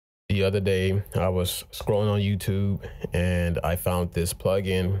The other day, I was scrolling on YouTube and I found this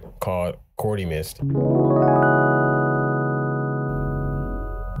plugin called CHORDimist.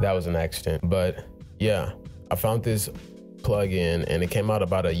 That was an accident, but yeah, I found this plugin and it came out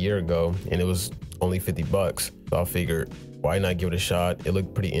about a year ago and it was only 50 bucks. So I figured, why not give it a shot? It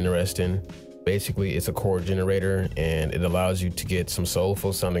looked pretty interesting. Basically, it's a chord generator and it allows you to get some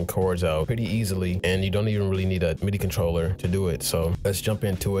soulful sounding chords out pretty easily, and you don't even really need a MIDI controller to do it. So let's jump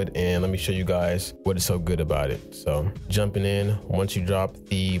into it and let me show you guys what is so good about it. So jumping in, once you drop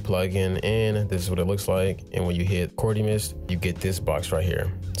the plugin in, this is what it looks like. And when you hit CHORDimist, you get this box right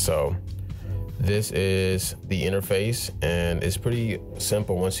here. So this is the interface and it's pretty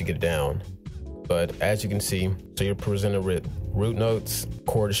simple once you get it down. But as you can see, so you're presented with root notes,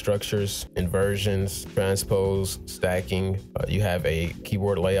 chord structures, inversions, transpose, stacking. You have a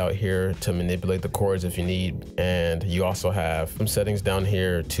keyboard layout here to manipulate the chords if you need. And you also have some settings down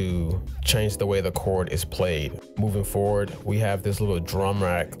here to change the way the chord is played. Moving forward, we have this little drum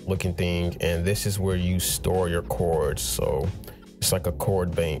rack looking thing, and this is where you store your chords. So it's like a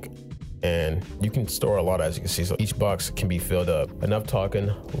chord bank. And you can store a lot, as you can see, so each box can be filled up. Enough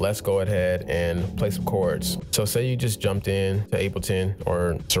talking, let's go ahead and play some chords. So say you just jumped in to Ableton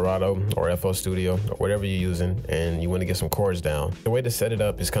or Serato or FL Studio or whatever you're using and you want to get some chords down. The way to set it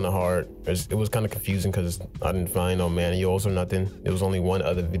up is kind of hard. It was kind of confusing because I didn't find no manuals or nothing. There was only one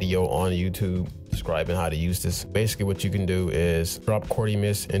other video on YouTube describing how to use this. Basically what you can do is drop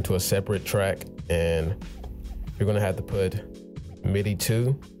CHORDimist into a separate track and you're gonna have to put MIDI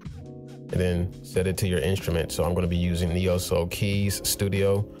 2 and then set it to your instrument. So I'm going to be using imLowKey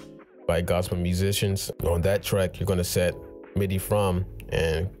Studio by Gospel Musicians. On that track, you're going to set MIDI from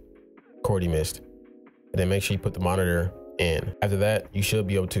and CHORDimist. And then make sure you put the monitor in. After that, you should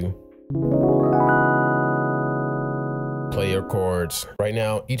be able to play your chords. Right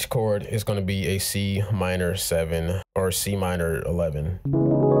now, each chord is going to be a C minor 7 or C minor 11.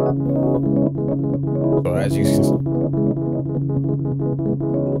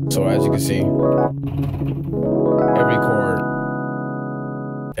 So as you can see,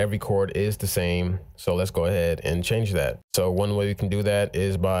 every chord is the same. So let's go ahead and change that. So one way we can do that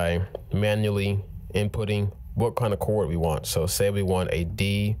is by manually inputting what kind of chord we want. So say we want a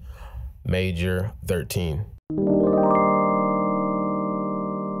D major 13.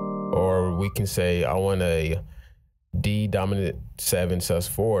 Or we can say I want a D dominant 7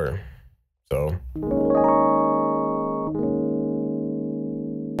 sus4. So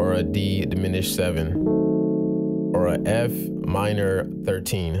or a D diminished 7, or a F minor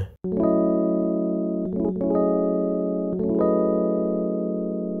 13.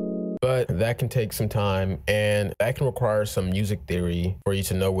 But that can take some time and that can require some music theory for you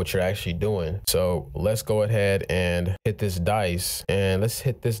to know what you're actually doing. So let's go ahead and hit this dice, and let's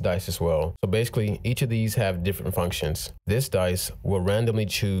hit this dice as well. So basically each of these have different functions. This dice will randomly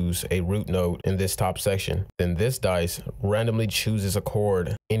choose a root note in this top section. Then this dice randomly chooses a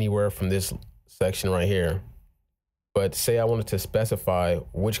chord anywhere from this section right here. But say I wanted to specify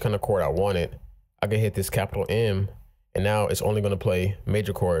which kind of chord I wanted, I can hit this capital M and now it's only going to play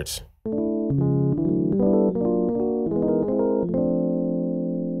major chords.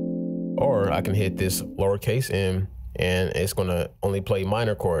 Or I can hit this lowercase m and it's going to only play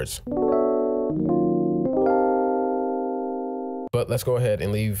minor chords. But let's go ahead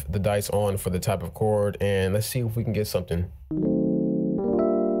and leave the dice on for the type of chord and let's see if we can get something.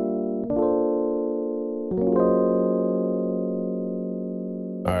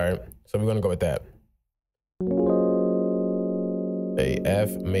 All right, so we're going to go with that. A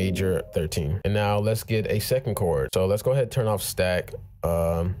F major 13. And now let's get a second chord. So let's go ahead and turn off stack.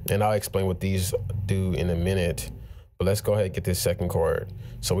 And I'll explain what these do in a minute, but let's go ahead and get this second chord.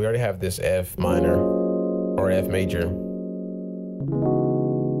 So we already have this F minor or F major.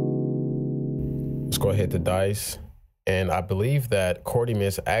 Let's go ahead and hit the dice. And I believe that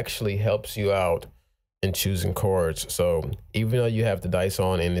CHORDimist actually helps you out in choosing chords. So even though you have the dice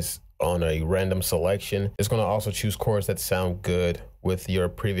on and it's on a random selection, it's going to also choose chords that sound good with your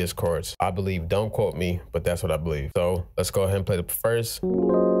previous chords. I believe, don't quote me, but that's what I believe. So let's go ahead and play the first,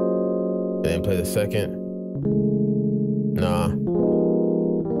 then play the second. Nah.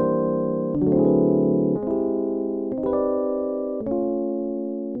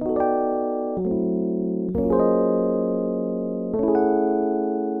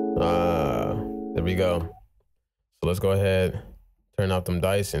 There we go. So let's go ahead, turn off them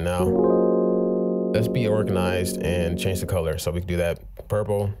dice, and now let's be organized and change the color. So we can do that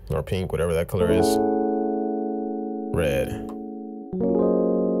purple or pink, whatever that color is. Red.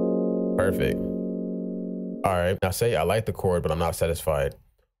 Perfect. All right, now say I like the chord, but I'm not satisfied.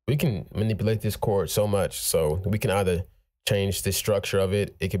 We can manipulate this chord so much. So we can either change the structure of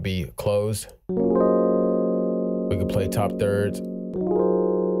it. It could be closed. We could play top thirds.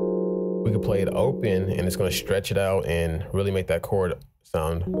 We could play it open and it's going to stretch it out and really make that chord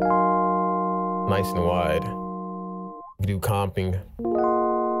sound nice and wide. We can do comping.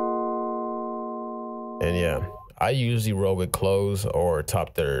 And yeah, I usually roll with close or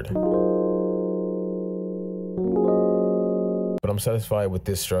top third. But I'm satisfied with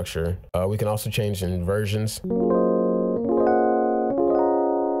this structure. We can also change inversions.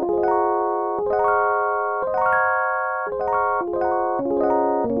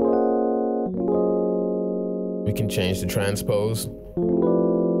 We can change the transpose.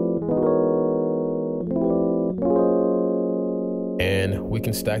 And we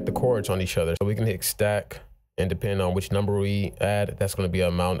can stack the chords on each other. So we can hit stack, and depending on which number we add, that's going to be an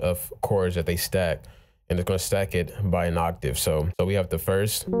amount of chords that they stack. And it's going to stack it by an octave. So we have the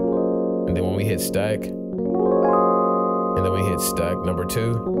first, and then when we hit stack, and then we hit stack number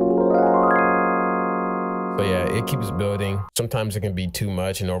 2. So yeah, it keeps building. Sometimes it can be too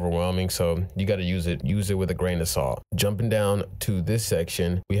much and overwhelming, so you got to use it with a grain of salt. Jumping down to this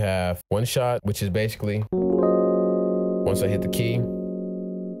section, we have one shot, which is basically once I hit the key,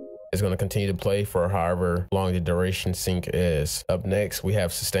 it's going to continue to play for however long the duration sync is. Up next, we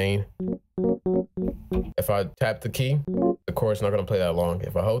have sustain. If I tap the key, the chord's not going to play that long.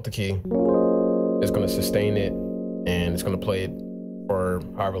 If I hold the key, it's going to sustain it and it's going to play it for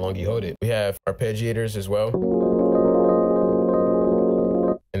however long you hold it. We have arpeggiators as well.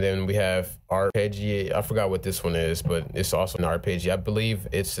 And then we have arpeggiate. I forgot what this one is, but it's also an arpeggiate. I believe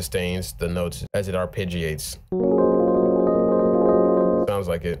it sustains the notes as it arpeggiates. Sounds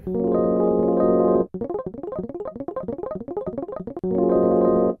like it.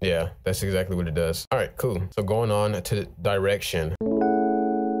 Yeah, that's exactly what it does. All right, cool. So going on to direction.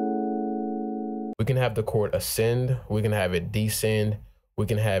 We can have the chord ascend. We can have it descend. We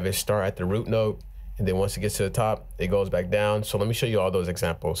can have it start at the root note. And then once it gets to the top, it goes back down. So let me show you all those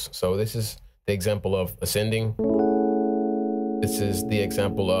examples. So this is the example of ascending. This is the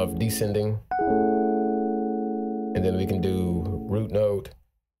example of descending. And then we can do root note,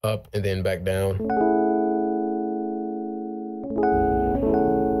 up, and then back down.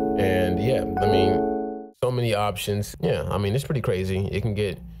 And yeah, I mean, so many options. Yeah, I mean, it's pretty crazy. It can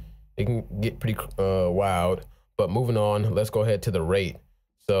get pretty wild. But moving on, let's go ahead to the rate.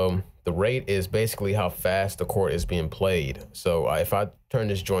 So the rate is basically how fast the chord is being played. So if I turn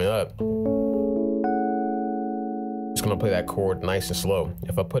this joint up, it's gonna play that chord nice and slow.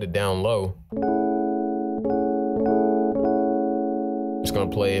 If I put it down low, it's gonna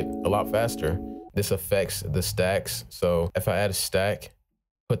play it a lot faster. This affects the stacks. So if I add a stack,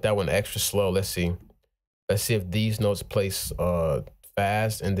 put that one extra slow. Let's see if these notes play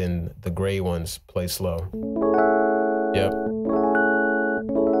fast and then the gray ones play slow. Yep.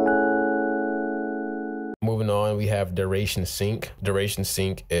 Moving on, we have duration sync. Duration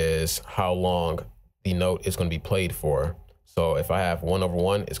sync is how long the note is going to be played for. So if I have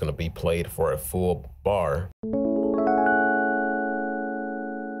 1/1, it's going to be played for a full bar.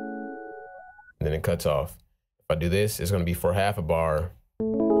 And then it cuts off. If I do this, it's going to be for half a bar.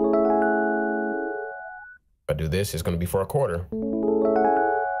 If I do this, it's going to be for a quarter.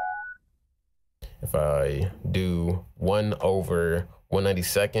 If I do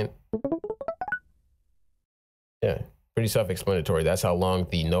 1/192nd, yeah, pretty self-explanatory. That's how long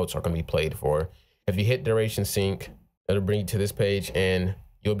the notes are going to be played for. If you hit duration sync, it'll bring you to this page and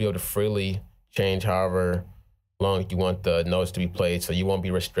you'll be able to freely change however long you want the notes to be played. So you won't be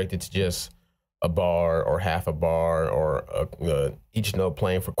restricted to just a bar or half a bar or each note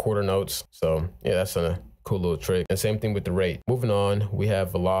playing for quarter notes. So yeah, that's a cool little trick. And same thing with the rate. Moving on, we have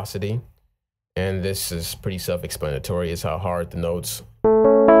velocity. And this is pretty self-explanatory. It's how hard the notes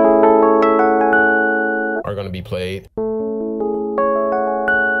are going to be played.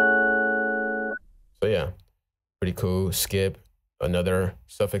 So yeah, pretty cool. Skip, another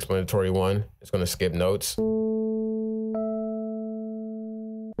self-explanatory one. It's going to skip notes. So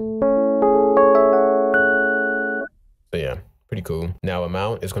yeah, pretty cool. Now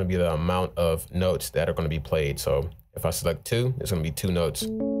amount is going to be the amount of notes that are going to be played. So if I select 2, it's going to be 2 notes.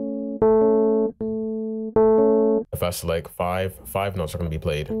 If I select 5 notes are going to be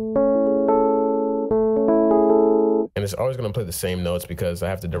played. And it's always going to play the same notes because I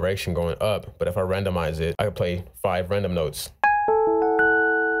have the direction going up. But if I randomize it, I can play 5 random notes.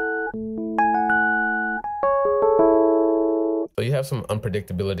 So you have some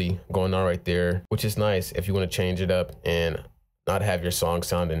unpredictability going on right there, which is nice if you want to change it up and not have your song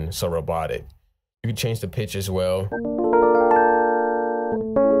sounding so robotic. You can change the pitch as well.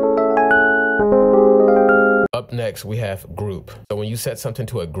 Up next, we have group. So when you set something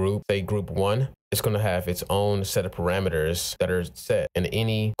to a group, say group 1, it's going to have its own set of parameters that are set, and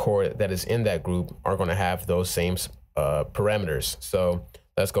any chord that is in that group are going to have those same parameters. So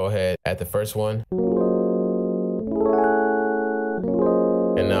let's go ahead, add the first one.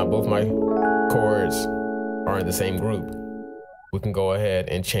 And now both my chords are in the same group. We can go ahead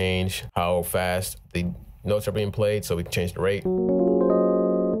and change how fast the notes are being played, so we can change the rate.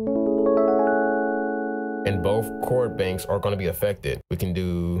 And both chord banks are going to be affected. We can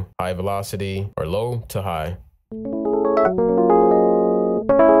do high velocity or low to high.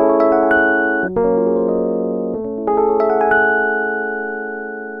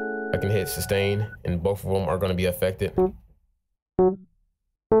 I can hit sustain, and both of them are going to be affected.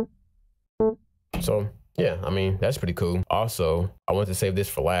 So yeah, I mean, that's pretty cool. Also, I want to save this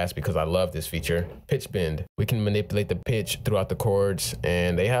for last because I love this feature. Pitch bend. We can manipulate the pitch throughout the chords,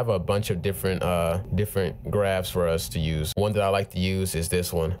 and they have a bunch of different graphs for us to use. One that I like to use is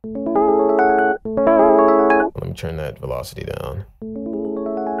this one. Let me turn that velocity down.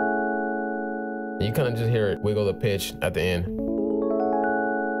 And you kind of just hear it wiggle the pitch at the end.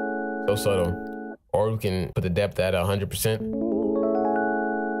 So subtle. Or we can put the depth at 100%.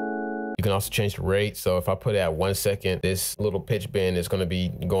 You can also change the rate. So if I put it at 1 second, this little pitch bend is going to be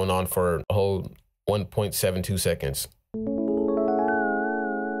going on for a whole 1.72 seconds.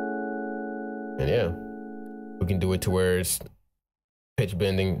 And yeah, we can do it to where it's pitch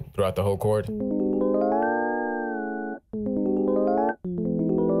bending throughout the whole chord.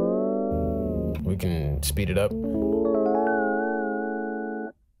 We can speed it up.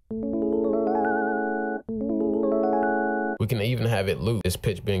 We can even have it loop. This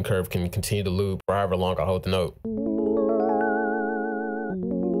pitch bend curve can continue to loop for however long I hold the note.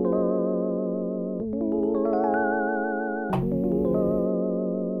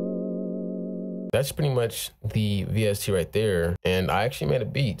 That's pretty much the VST right there. And I actually made a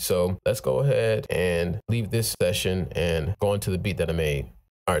beat. So let's go ahead and leave this session and go into the beat that I made.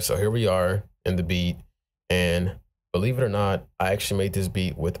 All right, so here we are in the beat. And believe it or not, I actually made this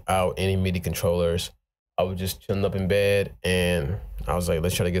beat without any MIDI controllers. I was just chilling up in bed and I was like,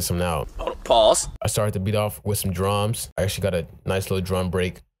 let's try to get some out. Pause. I started the beat off with some drums. I actually got a nice little drum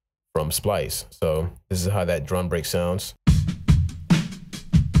break from Splice. So this is how that drum break sounds.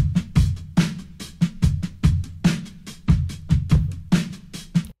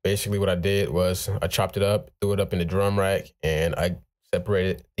 Basically what I did was I chopped it up, threw it up in the drum rack, and I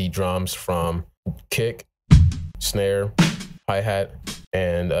separated the drums from kick, snare, hi-hat,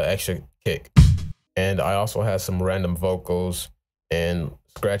 and extra kick. And I also had some random vocals and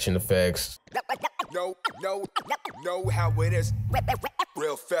scratching effects. Know how it is,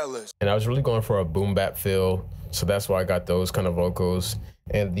 real fellas. And I was really going for a boom bap feel, so that's why I got those kind of vocals.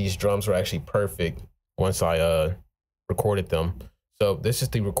 And these drums were actually perfect once I recorded them. So this is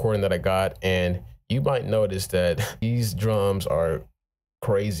the recording that I got, and you might notice that these drums are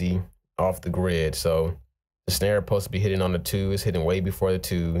crazy off the grid. So the snare is supposed to be hitting on the 2, it's hitting way before the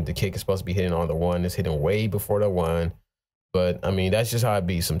 2. The kick is supposed to be hitting on the 1, it's hitting way before the 1. But I mean, that's just how it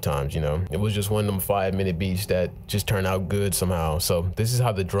be sometimes, you know. It was just one of them 5-minute beats that just turned out good somehow. So this is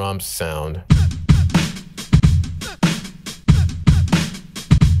how the drums sound.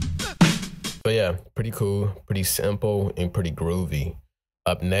 But yeah, pretty cool, pretty simple, and pretty groovy.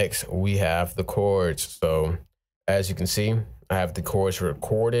 Up next, we have the chords. So as you can see, I have the chords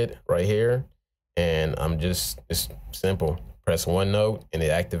recorded right here. And it's simple. Press one note and it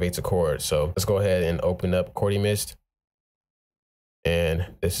activates a chord. So let's go ahead and open up CHORDimist. And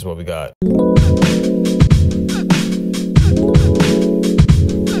this is what we got.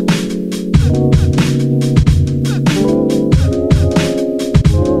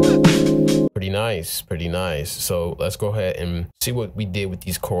 Pretty nice. So let's go ahead and see what we did with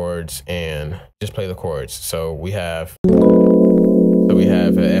these chords and just play the chords. So we have an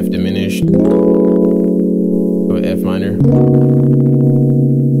F diminished, an F minor,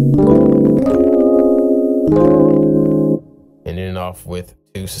 and then off with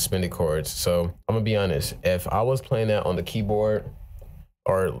 2 suspended chords. So I'm gonna be honest, if I was playing that on the keyboard,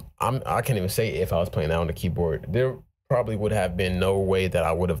 or I can't even say if I was playing that on the keyboard, there probably would have been no way that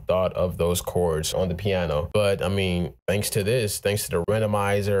I would have thought of those chords on the piano. But I mean, thanks to the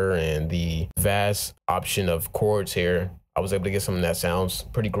randomizer and the vast option of chords here, I was able to get something that sounds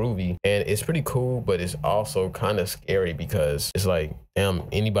pretty groovy. And it's pretty cool, but it's also kind of scary because it's like, damn,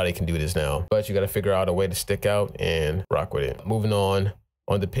 anybody can do this now. But you got to figure out a way to stick out and rock with it. Moving on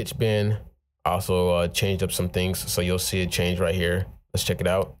the pitch bend, I also changed up some things. So you'll see it change right here. Let's check it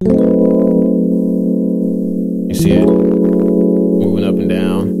out. You see it moving up and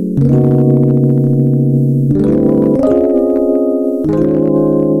down.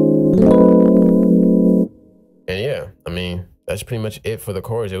 that's pretty much it for the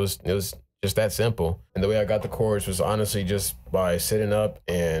chords. It was just that simple. And the way I got the chords was honestly just by sitting up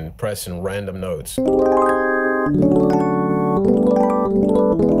and pressing random notes. And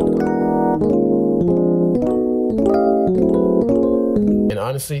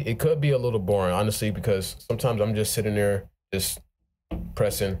honestly, it could be a little boring, honestly, because sometimes I'm just sitting there just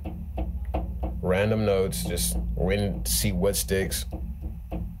pressing random notes, just waiting to see what sticks.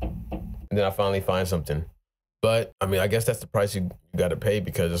 And then I finally find something. But I mean, I guess that's the price you got to pay,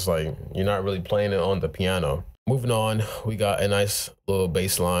 because it's like you're not really playing it on the piano. Moving on, we got a nice little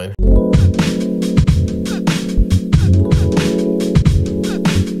bass line.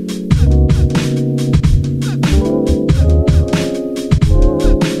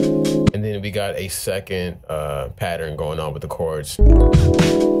 And then we got a second pattern going on with the chords.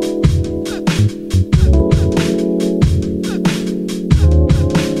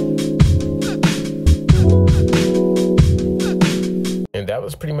 And that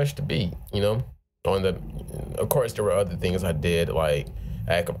was pretty much the beat, you know. Of course, there were other things I did, like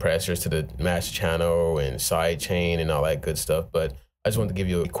add compressors to the master channel and side chain and all that good stuff. But I just wanted to give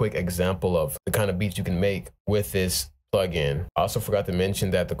you a quick example of the kind of beats you can make with this plugin. I also forgot to mention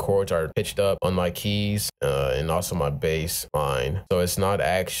that the chords are pitched up on my keys and also my bass line. So it's not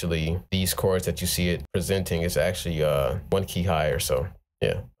actually these chords that you see it presenting. It's actually one key higher. So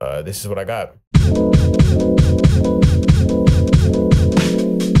yeah, this is what I got.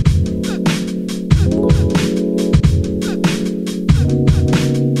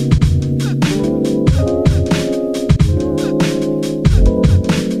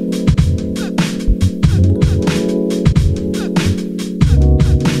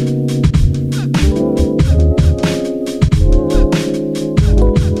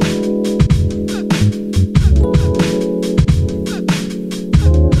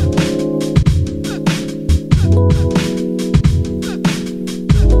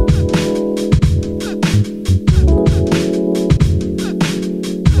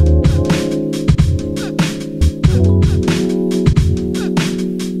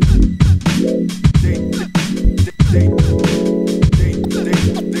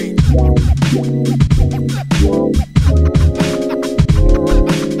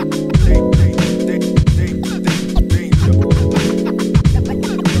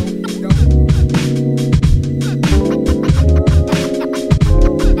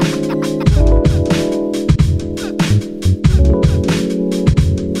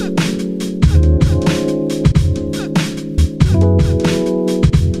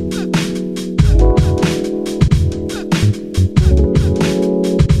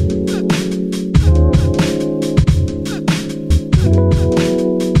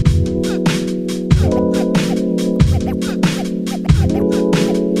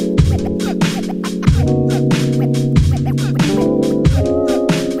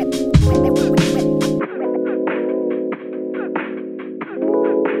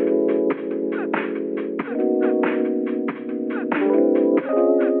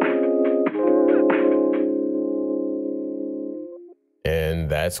 And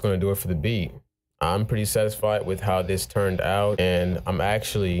that's going to do it for the beat. I'm pretty satisfied with how this turned out, and I'm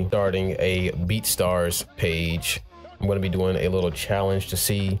actually starting a BeatStars page. I'm going to be doing a little challenge to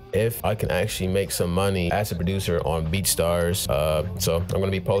see if I can actually make some money as a producer on BeatStars. So I'm going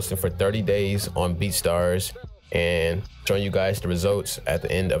to be posting for 30 days on BeatStars and showing you guys the results at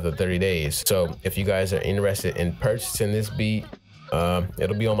the end of the 30 days. So if you guys are interested in purchasing this beat,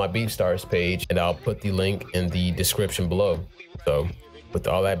 it'll be on my BeatStars page, and I'll put the link in the description below. So with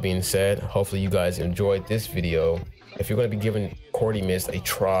all that being said, hopefully you guys enjoyed this video. If you're going to be giving CHORDimist a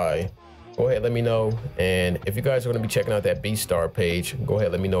try, go ahead, let me know. And if you guys are going to be checking out that BeatStar page, go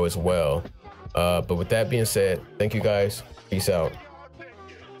ahead, let me know as well. But with that being said, thank you guys. Peace out.